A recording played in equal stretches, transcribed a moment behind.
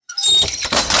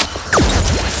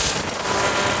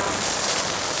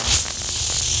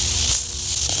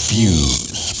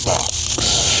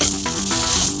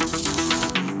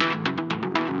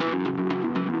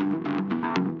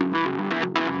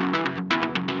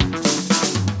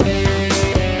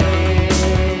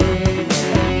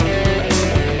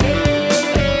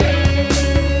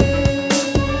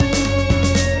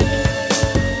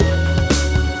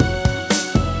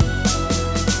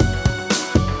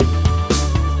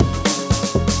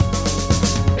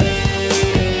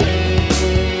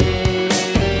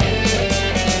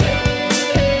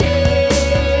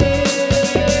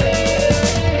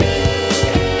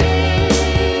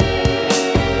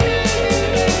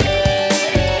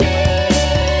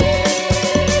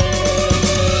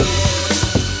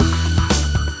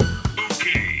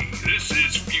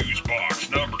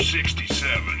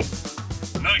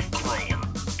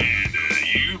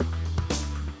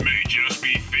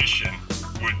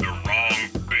the wrong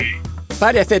bait.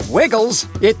 But if it wiggles,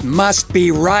 it must be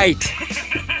right.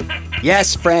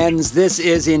 Yes, friends, this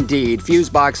is indeed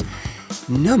Fusebox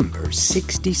number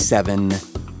 67,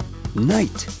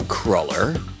 Night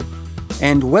Cruller.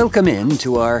 And welcome in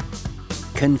to our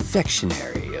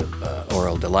confectionery of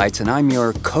oral delights. And I'm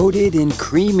your coated in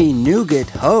creamy nougat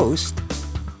host,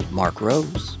 Mark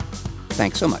Rose.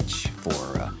 Thanks so much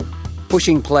for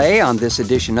pushing play on this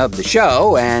edition of the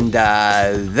show. And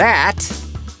that,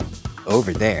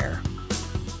 over there,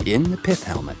 in the pith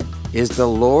helmet, is the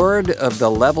Lord of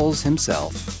the Levels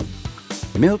himself,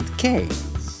 Milt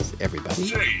Kanes, everybody.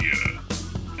 Say,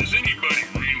 does anybody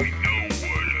really know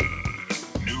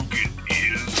what nougat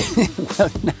is? Well,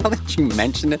 now that you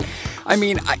mention it, I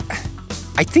mean,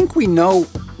 I think we know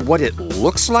what it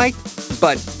looks like,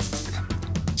 but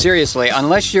seriously,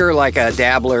 unless you're like a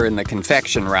dabbler in the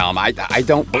confection realm, I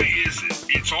don't... Why is it?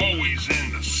 It's always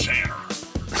in the center.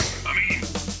 I mean,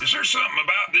 is there something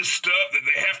about this stuff that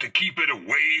they have to keep it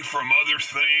away from other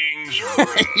things? Or,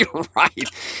 You're right.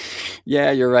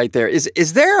 Yeah, you're right there.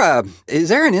 Is there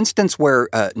an instance where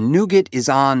nougat is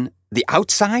on the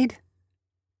outside?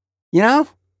 You know?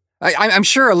 I'm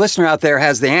sure a listener out there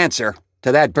has the answer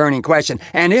to that burning question.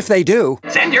 And if they do,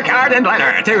 send your card and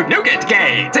letter to Nougat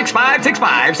Gate,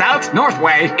 6565 South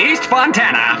Northway, East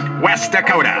Fontana, West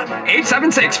Dakota,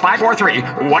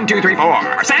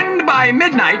 876-543-1234. Send by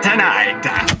midnight tonight.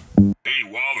 hey,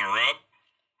 while they're up,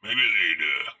 maybe they'd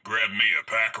grab me a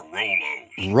pack of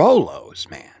Rolos. Rolos,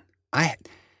 man. I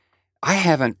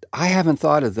haven't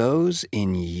thought of those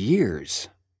in years.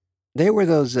 They were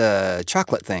those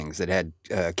chocolate things that had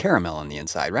caramel on the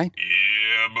inside, right?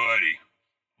 Yeah, buddy.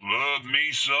 Love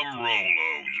me some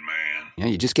Rolos, man. You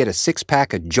know, you just get a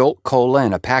 6-pack of Jolt Cola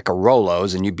and a pack of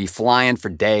Rolos, and you'd be flying for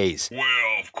days.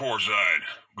 Well, of course I'd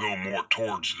go more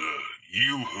towards the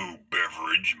Yoo-hoo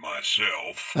beverage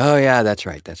myself. Oh, yeah, that's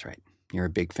right. You're a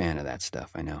big fan of that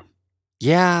stuff, I know.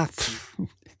 Yeah,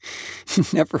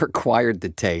 never acquired the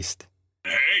taste.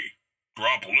 Hey,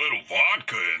 drop a little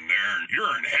vodka in there and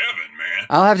you're in heaven, man.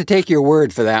 I'll have to take your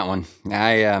word for that one.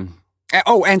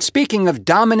 Oh, and speaking of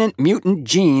dominant mutant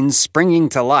genes springing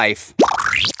to life,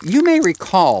 you may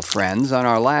recall, friends, on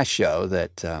our last show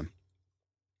that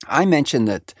I mentioned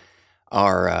that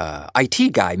our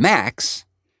IT guy, Max,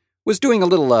 was doing a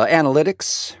little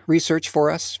analytics research for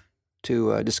us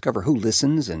to discover who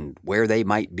listens and where they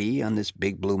might be on this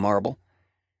big blue marble.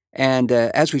 And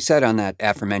as we said on that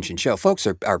aforementioned show, folks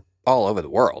are all over the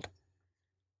world.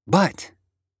 But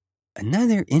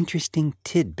another interesting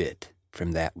tidbit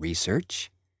from that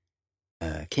research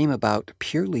came about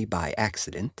purely by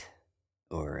accident,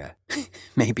 or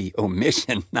maybe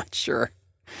omission, not sure.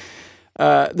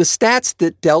 The stats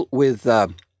that dealt with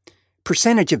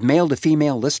percentage of male to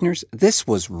female listeners, this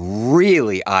was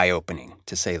really eye-opening,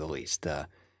 to say the least.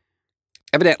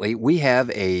 Evidently, we have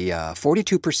a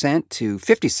 42% to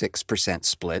 56%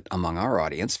 split among our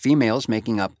audience, females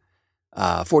making up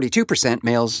 42%,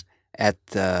 males at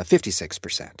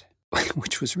 56%.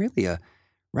 Which was really a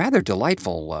rather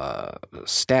delightful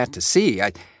stat to see.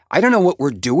 I don't know what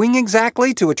we're doing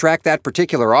exactly to attract that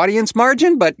particular audience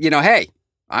margin, but hey,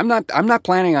 I'm not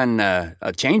planning on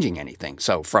changing anything.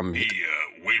 So from Hey,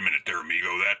 wait a minute there, amigo.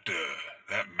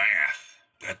 That math,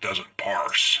 that doesn't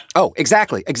parse. Oh,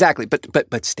 exactly.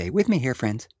 But stay with me here,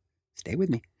 friends. Stay with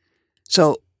me.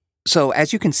 So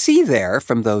as you can see there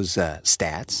from those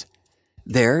stats,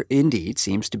 there indeed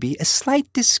seems to be a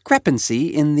slight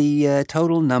discrepancy in the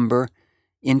total number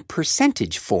in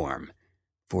percentage form.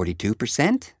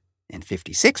 42% and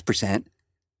 56%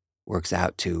 works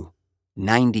out to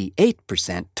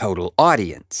 98% total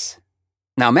audience.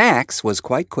 Now, Max was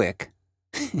quite quick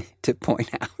to point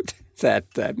out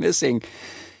that missing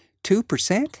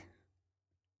 2%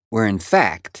 were in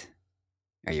fact,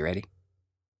 are you ready?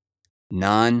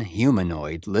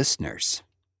 Non-humanoid listeners.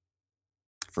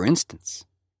 For instance,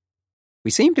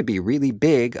 we seem to be really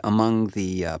big among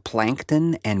the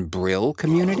plankton and brill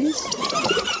communities.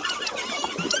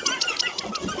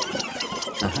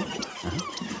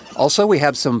 Also, we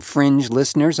have some fringe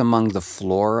listeners among the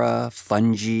flora,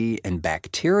 fungi, and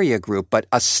bacteria group, but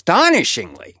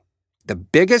astonishingly, the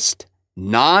biggest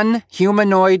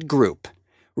non-humanoid group,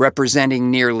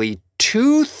 representing nearly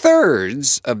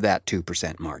 2/3 of that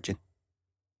 2% margin,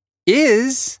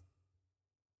 is...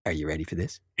 Are you ready for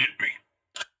this? Hit me.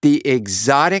 The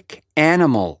exotic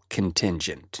animal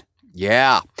contingent.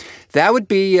 Yeah, that would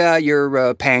be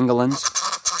your pangolins,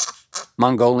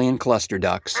 Mongolian cluster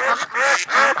ducks,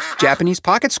 Japanese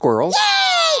pocket squirrels,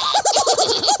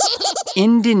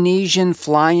 Indonesian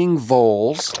flying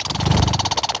voles,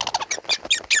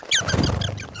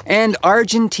 and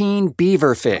Argentine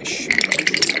beaverfish,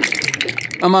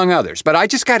 among others. But I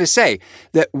just got to say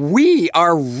that we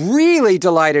are really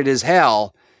delighted as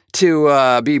hell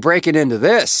to be breaking into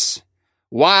this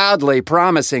wildly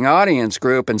promising audience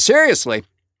group, and seriously,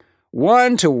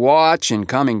 one to watch in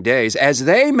coming days as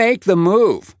they make the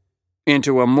move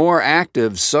into a more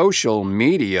active social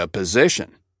media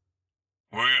position.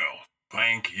 Well,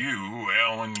 thank you,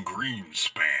 Alan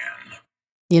Greenspan.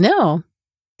 You know,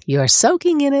 you're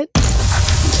soaking in it.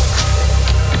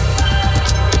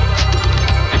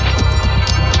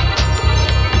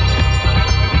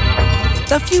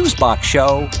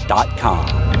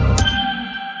 TheFuseboxShow.com.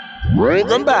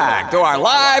 Welcome back to our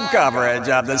live coverage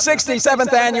of the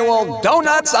 67th Annual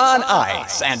Donuts on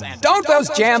Ice. And don't those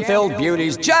jam-filled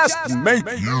beauties just make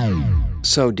you...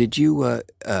 So, did you,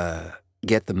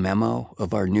 get the memo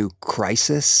of our new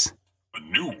crisis? A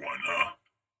new one, huh?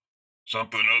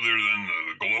 Something other than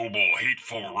the global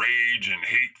hateful rage and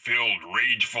hate-filled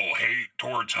rageful hate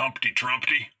towards Humpty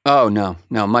Trumpty? Oh, no,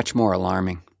 much more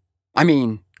alarming. I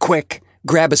mean, quick,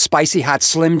 grab a spicy hot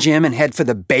Slim Jim and head for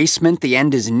the basement, the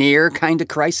end is near kind of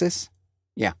crisis?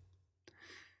 Yeah.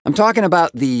 I'm talking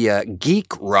about the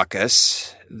geek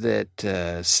ruckus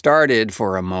that started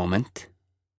for a moment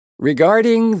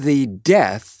regarding the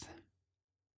death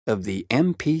of the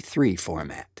MP3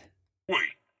 format. Wait,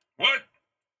 what?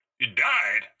 It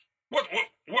died? What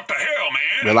the hell,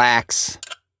 man? Relax.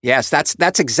 Yes,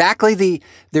 that's exactly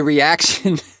the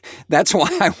reaction. That's why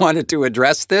I wanted to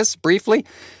address this briefly.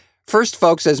 First,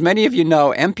 folks, as many of you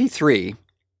know, MP3,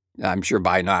 I'm sure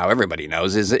by now everybody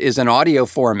knows, is an audio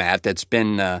format that's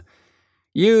been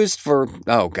used for,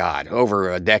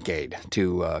 over a decade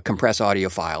to compress audio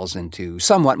files into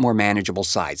somewhat more manageable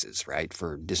sizes, right,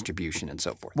 for distribution and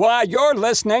so forth. Why, you're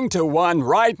listening to one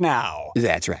right now.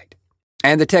 That's right.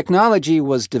 And the technology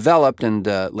was developed and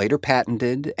later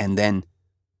patented and then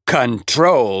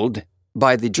controlled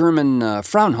by the German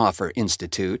Fraunhofer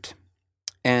Institute.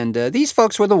 And these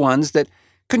folks were the ones that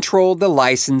controlled the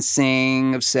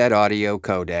licensing of said audio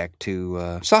codec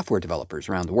to software developers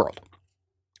around the world.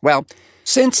 Well,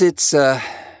 since its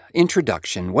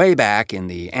introduction way back in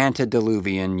the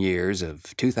antediluvian years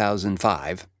of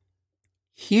 2005,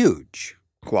 huge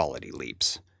quality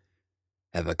leaps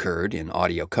have occurred in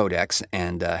audio codecs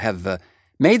and have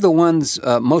made the ones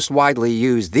most widely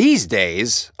used these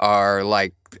days are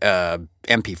like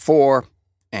MP4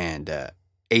 and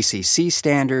ACC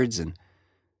standards and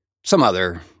some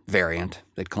other variant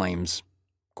that claims,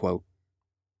 quote,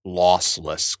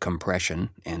 lossless compression,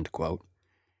 end quote,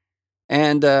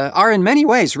 and are in many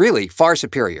ways really far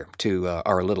superior to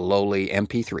our little lowly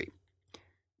MP3.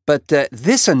 But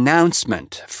this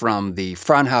announcement from the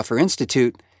Fraunhofer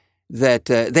Institute that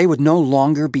they would no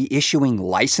longer be issuing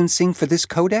licensing for this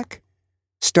codec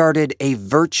started a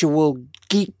virtual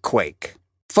geekquake.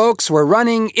 Folks were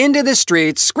running into the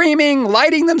streets, screaming,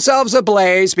 lighting themselves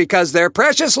ablaze because their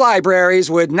precious libraries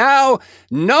would now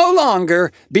no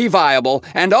longer be viable,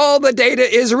 and all the data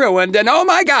is ruined, and oh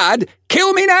my God,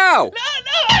 kill me now!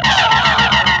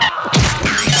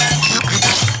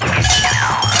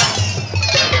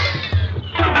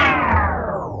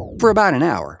 For about an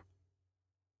hour,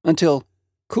 until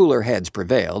cooler heads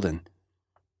prevailed and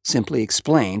simply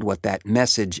explained what that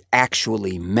message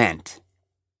actually meant.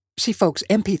 See, folks,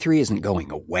 MP3 isn't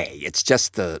going away. It's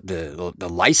just the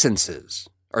licenses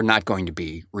are not going to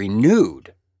be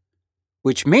renewed,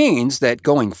 which means that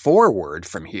going forward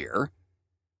from here,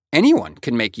 anyone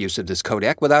can make use of this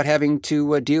codec without having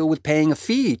to deal with paying a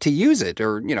fee to use it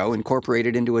or, incorporate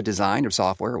it into a design or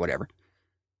software or whatever.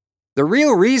 The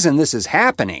real reason this is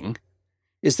happening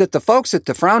is that the folks at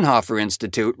the Fraunhofer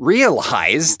Institute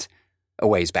realized, a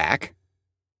ways back,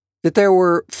 that there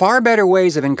were far better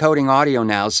ways of encoding audio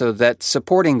now so that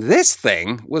supporting this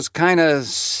thing was kind of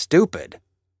stupid.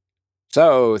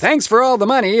 So, thanks for all the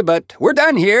money, but we're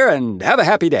done here and have a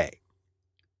happy day.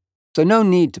 So no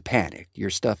need to panic.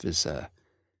 Your stuff is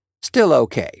still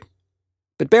okay.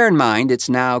 But bear in mind, it's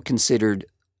now considered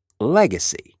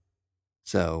legacy.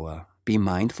 So be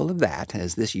mindful of that,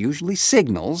 as this usually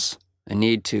signals a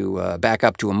need to back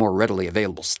up to a more readily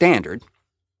available standard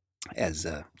as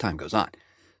time goes on.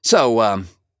 So,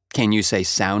 can you say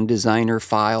sound designer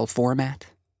file format?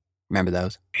 Remember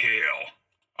those? Hell,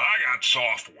 I got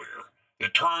software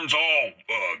that turns all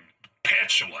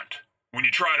petulant when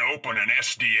you try to open an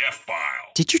SDF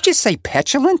file. Did you just say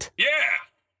petulant? Yeah,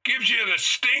 gives you the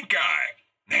stink eye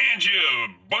and hands you a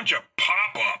bunch of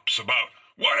pop-ups about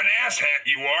what an asshat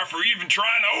you are for even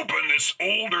trying to open this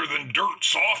older-than-dirt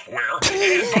software.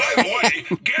 And by the way,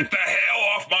 get the hell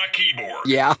off my keyboard.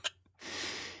 Yeah.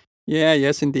 Yeah,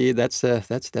 yes, indeed. That's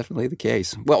definitely the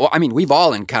case. Well, I mean, we've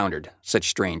all encountered such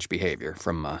strange behavior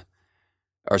from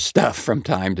our stuff from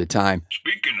time to time.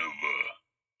 Speaking of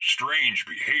strange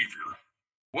behavior,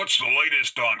 what's the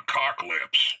latest on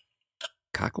Cocklips?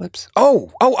 Cocklips?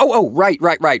 Oh,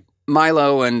 right.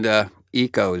 Milo and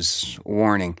Eco's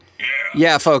warning.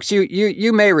 Yeah, folks,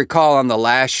 you may recall on the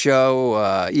last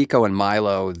show, Eco and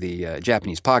Milo, the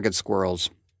Japanese pocket squirrels,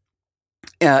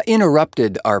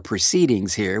 interrupted our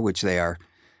proceedings here, which they are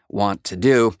wont to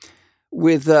do,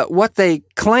 with what they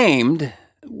claimed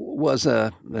was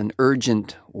an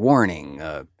urgent warning,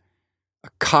 a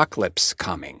cocklips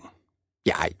coming.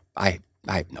 Yeah, I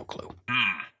have no clue.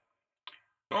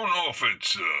 Don't know if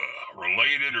it's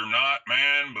related or not,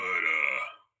 man, but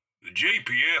the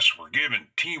JPS were giving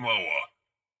Timo a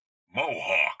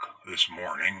mohawk this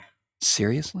morning.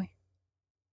 Seriously?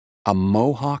 A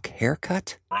mohawk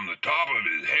haircut? From the top of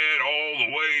his head all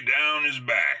the way down his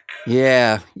back.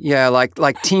 Yeah, like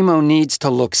Timo needs to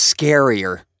look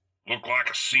scarier. Look like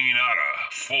a scene out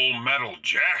of Full Metal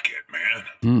Jacket,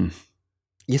 man.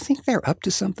 You think they're up to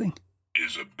something?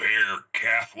 Is a bear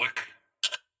Catholic?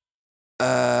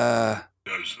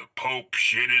 Does the Pope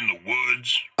shit in the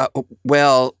woods?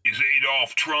 Well... Is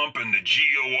Adolf Trump and the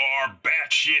GOR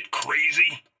batshit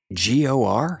crazy?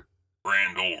 GOR?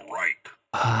 Grand Old Reich.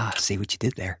 See what you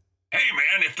did there. Hey,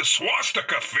 man, if the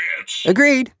swastika fits...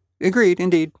 Agreed,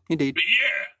 indeed. But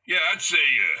yeah, I'd say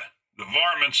the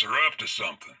varmints are up to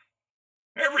something.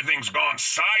 Everything's gone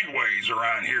sideways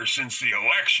around here since the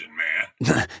election,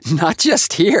 man. Not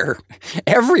just here.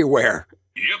 Everywhere.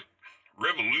 Yep.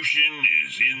 Revolution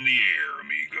is in the air,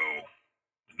 amigo.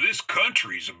 This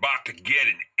country's about to get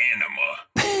an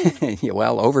enema.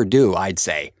 Well, overdue, I'd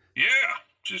say. Yeah,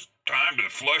 just time to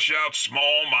flush out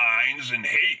small minds and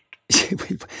hate.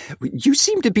 You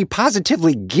seem to be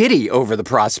positively giddy over the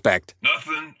prospect.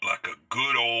 Nothing like a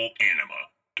good old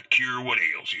enema to cure what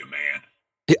ails you, man.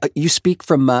 You speak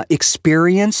from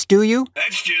experience, do you?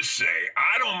 Let's just say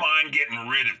I don't mind getting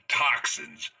rid of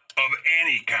toxins of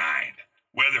any kind,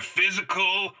 whether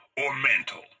physical or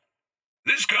mental.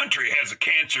 This country has a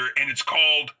cancer, and it's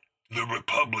called the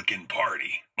Republican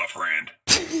Party, my friend.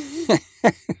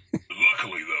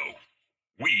 Luckily, though,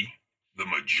 we, the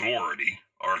majority,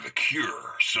 are the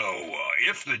cure. So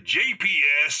if the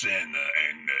JPS and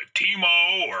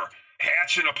Timo are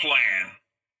hatching a plan,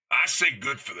 I say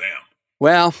good for them.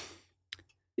 Well,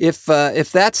 if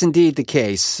that's indeed the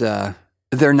case,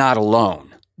 they're not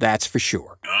alone. That's for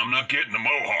sure. I'm not getting a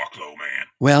mohawk, though, man.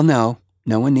 Well, no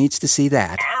one needs to see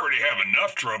that. I already have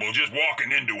enough trouble just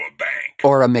walking into a bank.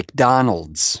 Or a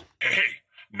McDonald's. Hey,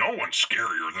 no one's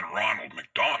scarier than Ronald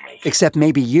McDonald. Except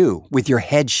maybe you, with your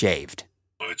head shaved.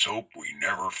 Let's hope we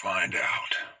never find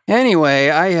out.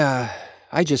 Anyway,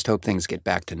 I just hope things get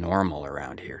back to normal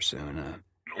around here soon.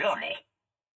 Normal?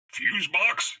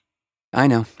 Fusebox? I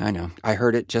know. I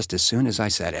heard it just as soon as I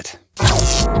said it.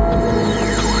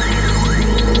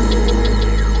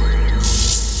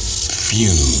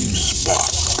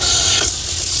 Fusebox.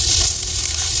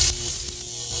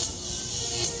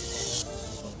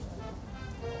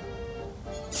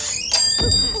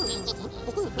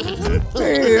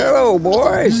 Hey, hello,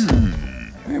 boys.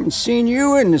 Haven't seen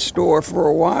you in the store for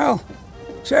a while.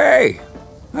 Say,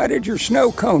 how did your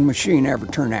snow cone machine ever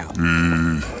turn out?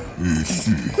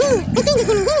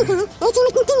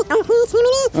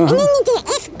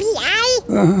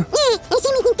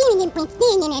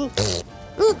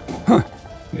 Huh,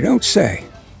 you don't say.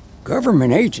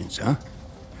 Government agents, huh?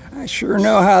 I sure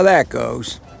know how that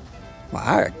goes. Well,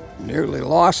 I nearly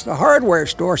lost the hardware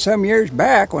store some years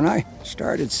back when I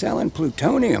started selling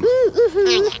plutonium.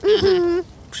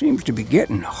 Seems to be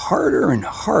getting harder and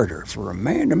harder for a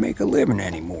man to make a living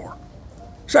anymore.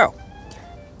 So,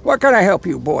 what can I help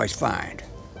you boys find?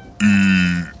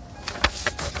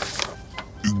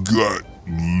 Got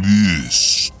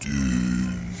listed.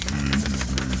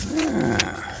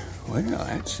 Well,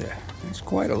 that's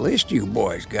quite a list you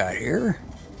boys got here.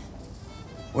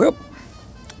 Well,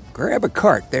 grab a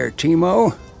cart there,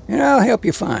 Timo, and I'll help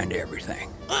you find everything.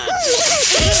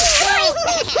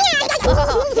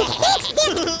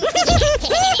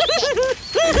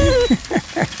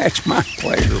 That's my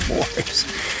pleasure, boys.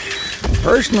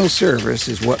 Personal service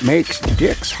is what makes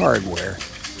Dick's Hardware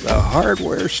the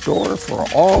hardware store for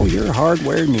all your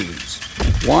hardware needs.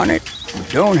 Want it? You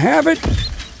don't have it?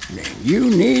 Then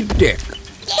you need Dick.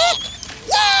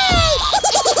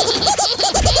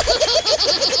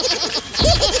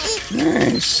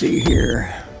 Let's see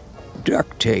here.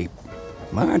 Duct tape.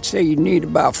 I'd say you need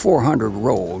about 400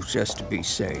 rolls just to be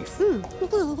safe.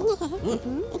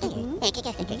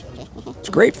 It's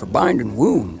great for binding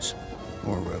wounds.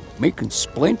 or making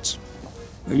splints.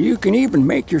 You can even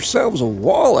make yourselves a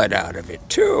wallet out of it,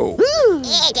 too.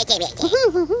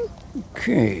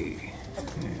 Okay.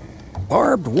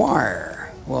 Barbed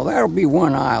wire. Well, that'll be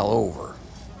one aisle over.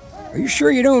 Are you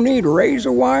sure you don't need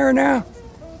razor wire now?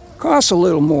 Costs a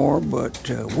little more, but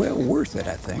well worth it,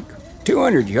 I think.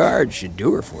 200 yards should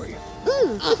do her for you.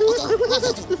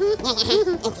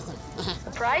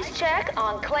 Price check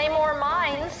on Claymore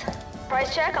Mines.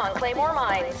 Price check on Claymore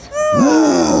Mines.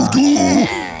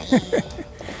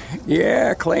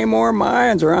 Yeah, Claymore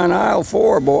Mines are on aisle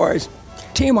 4, boys.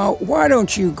 Timo, why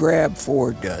don't you grab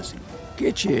 4 dozen?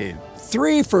 Get you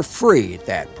 3 for free at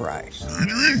that price.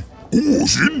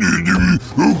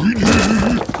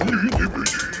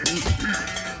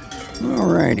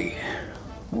 Alrighty.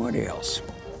 What else?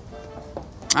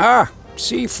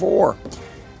 C4.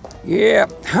 Yeah,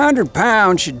 100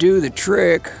 pounds should do the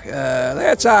trick.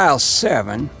 That's aisle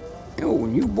 7. Oh,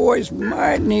 and you boys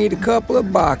might need a couple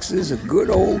of boxes of good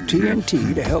old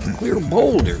TNT to help clear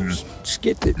boulders. Just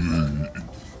get the...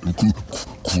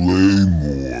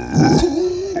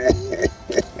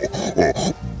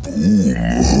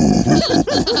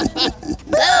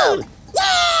 Boom!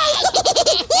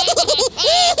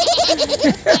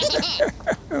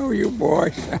 Oh, you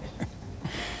boys.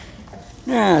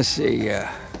 Now, see,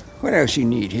 what else you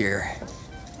need here?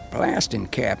 Blasting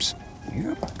caps.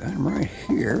 Yep, got them right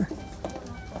here.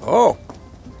 Oh,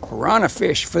 piranha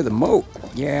fish for the moat.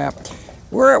 Yeah,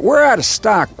 we're out of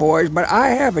stock, boys, but I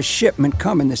have a shipment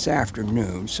coming this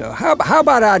afternoon, so how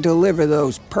about I deliver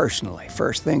those personally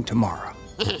first thing tomorrow?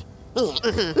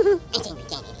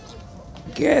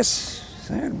 Guess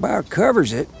that about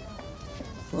covers it.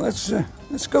 Let's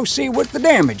go see what the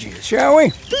damage is, shall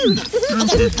we?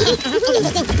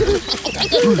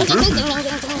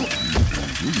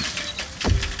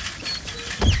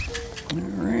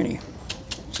 Alrighty.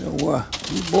 So,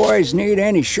 you boys need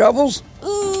any shovels?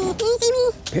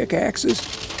 Pickaxes?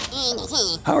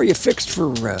 How are you fixed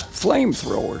for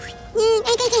flamethrowers?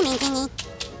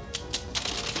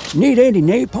 Need any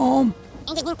napalm?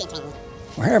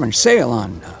 We're having a sale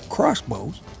on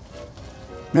crossbows.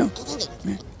 No?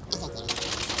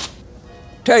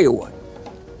 Tell you what,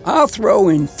 I'll throw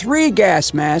in 3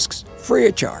 gas masks free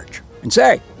of charge. And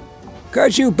say,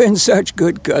 'cause you've been such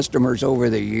good customers over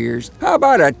the years, how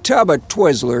about a tub of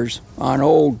Twizzlers on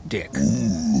old Dick?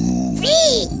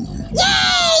 Free!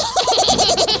 Yay!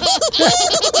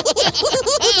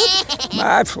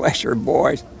 My pleasure,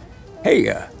 boys. Hey,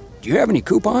 do you have any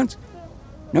coupons?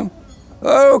 No?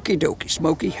 Okie dokie,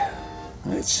 Smokey.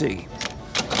 Let's see.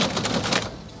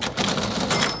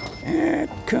 That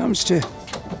comes to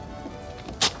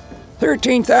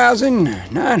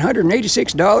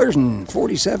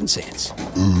 $13,986.47.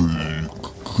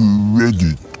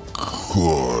 Credit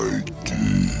card.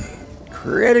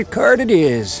 Credit card it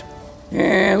is.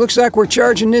 And looks like we're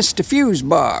charging this to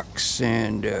Fusebox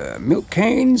and milk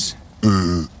canes.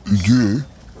 Yeah.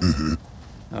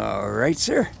 All right,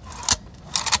 sir.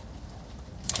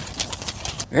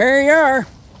 There you are.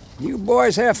 You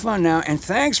boys have fun now, and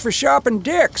thanks for shopping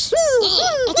Dick's.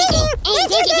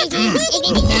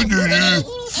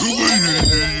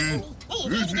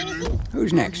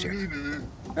 Who's next here?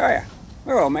 Oh, yeah.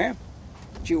 Hello, ma'am.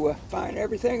 Did you find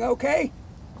everything okay?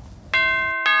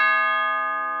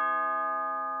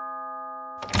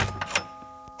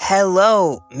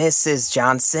 Hello, Mrs.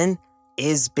 Johnson.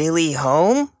 Is Billy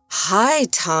home? Hi,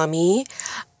 Tommy.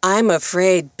 I'm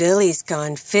afraid Billy's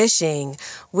gone fishing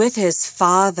with his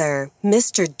father,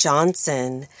 Mr.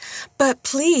 Johnson. But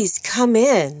please come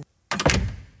in.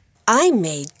 I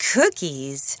made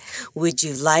cookies. Would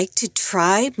you like to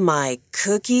try my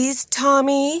cookies,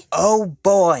 Tommy? Oh,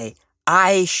 boy.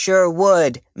 I sure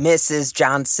would, Mrs.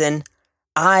 Johnson.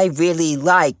 I really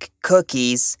like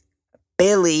cookies.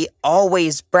 Billy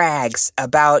always brags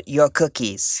about your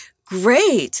cookies.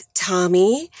 Great,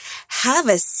 Tommy. Have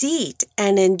a seat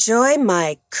and enjoy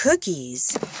my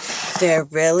cookies. They're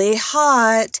really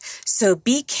hot, so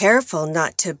be careful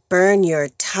not to burn your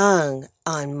tongue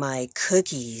on my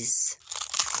cookies.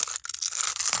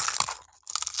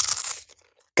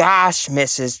 Gosh,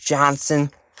 Mrs.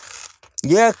 Johnson,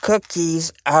 your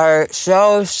cookies are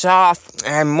so soft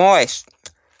and moist.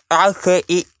 I could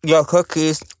eat your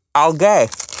cookies all day.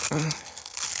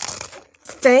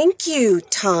 Thank you,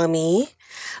 Tommy.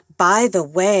 By the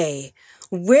way,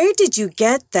 where did you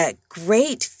get that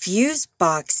great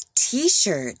Fusebox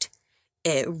t-shirt?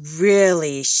 It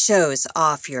really shows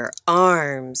off your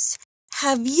arms.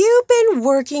 Have you been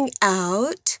working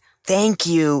out? Thank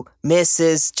you,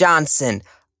 Mrs. Johnson.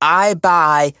 I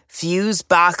buy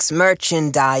Fusebox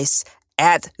merchandise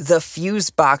at the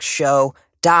Fusebox show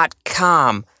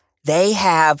Fusebox.com. They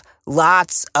have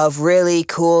lots of really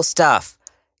cool stuff.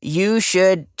 You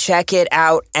should check it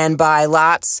out and buy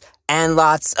lots and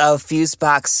lots of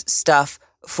Fusebox stuff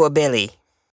for Billy.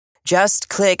 Just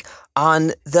click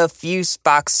on the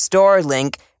Fusebox store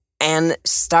link and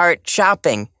start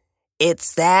shopping.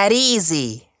 It's that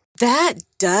easy. That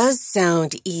does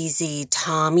sound easy,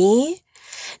 Tommy.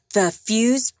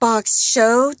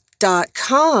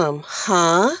 TheFuseboxShow.com,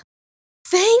 huh?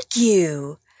 Thank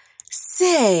you.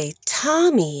 Say,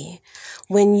 Tommy,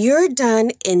 when you're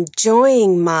done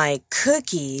enjoying my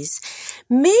cookies,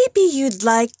 maybe you'd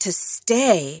like to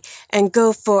stay and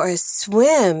go for a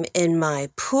swim in my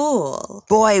pool.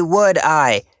 Boy, would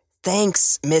I.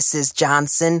 Thanks, Mrs.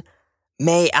 Johnson.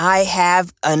 May I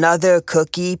have another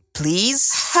cookie,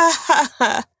 please? Ha ha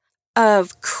ha.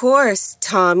 Of course,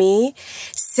 Tommy.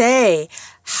 Say,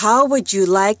 how would you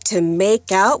like to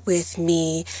make out with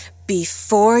me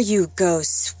before you go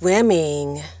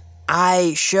swimming?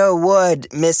 I sure would,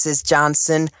 Mrs.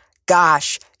 Johnson.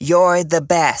 Gosh, you're the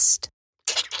best.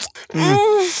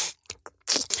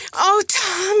 Oh,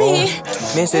 Tommy.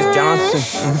 Mrs. Johnson.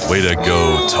 Way to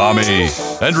go, Tommy.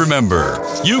 And remember,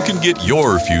 you can get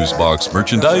your Fusebox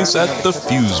merchandise at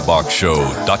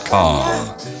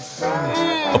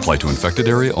thefuseboxshow.com. Apply to infected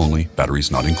area only.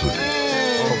 Batteries not included.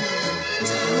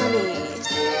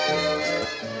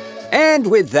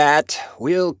 And with that,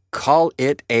 we'll call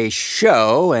it a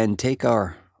show and take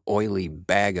our oily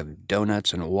bag of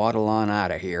donuts and waddle on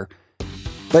out of here.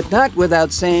 But not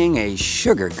without saying a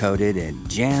sugar-coated and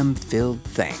jam-filled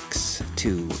thanks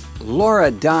to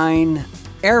Laura Dine,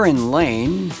 Aaron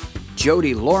Lane,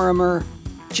 Jody Lorimer,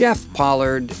 Jeff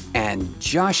Pollard, and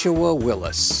Joshua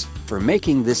Willis for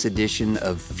making this edition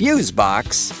of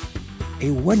Fusebox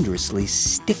a wondrously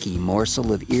sticky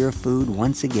morsel of ear food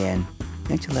once again.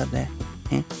 Don't you love that?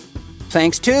 Eh?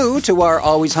 Thanks, too, to our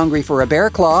always hungry for a bear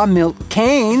claw, Milt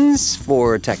Keynes,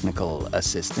 for technical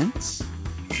assistance.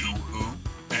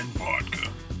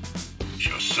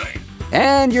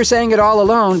 And you're saying it all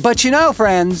alone, but you know,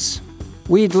 friends,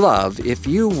 we'd love if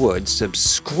you would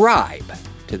subscribe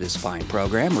to this fine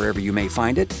program wherever you may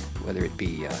find it, whether it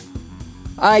be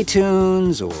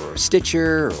iTunes or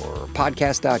Stitcher or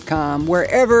podcast.com,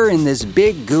 wherever in this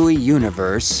big gooey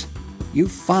universe you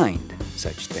find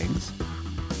such things,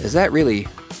 as that really,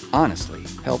 honestly,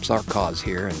 helps our cause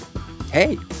here. And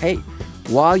hey,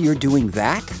 while you're doing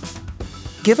that,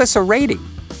 give us a rating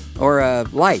or a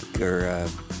like or a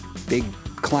big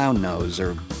clown nose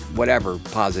or whatever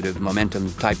positive momentum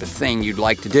type of thing you'd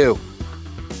like to do.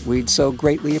 We'd so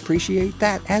greatly appreciate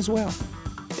that as well.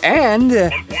 And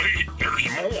But wait, there's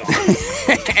more.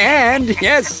 and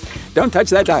yes, don't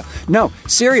touch that dial. No,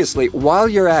 seriously, while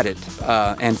you're at it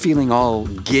and feeling all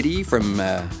giddy from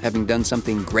having done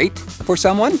something great for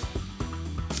someone,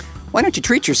 why don't you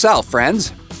treat yourself,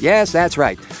 friends? Yes, that's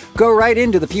right. Go right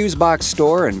into the Fusebox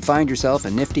store and find yourself a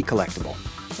nifty collectible,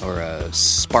 or a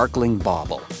sparkling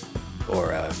bauble,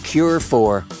 or a cure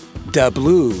for the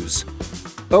blues,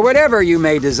 or whatever you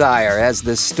may desire, as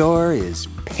the store is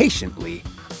patiently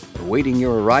awaiting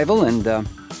your arrival and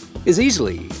is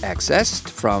easily accessed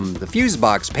from the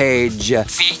Fusebox page,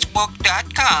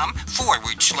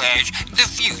 Facebook.com/The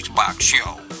Fusebox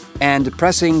Show. and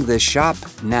pressing the Shop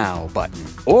Now button,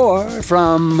 or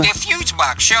from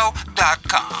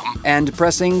TheFuseboxShow.com and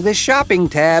pressing the Shopping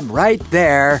tab right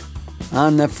there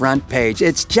on the front page.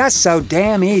 It's just so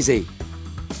damn easy.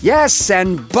 Yes,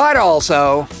 but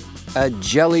also a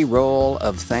jelly roll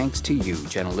of thanks to you,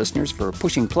 gentle listeners, for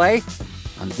pushing play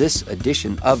on this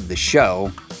edition of the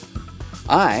show.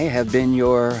 I have been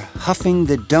your huffing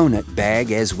the donut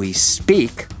bag as we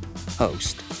speak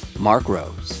host, Mark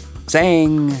Rose,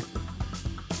 saying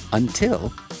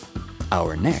until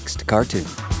our next cartoon.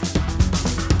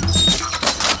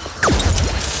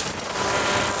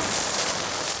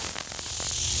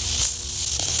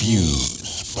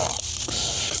 Fusebox.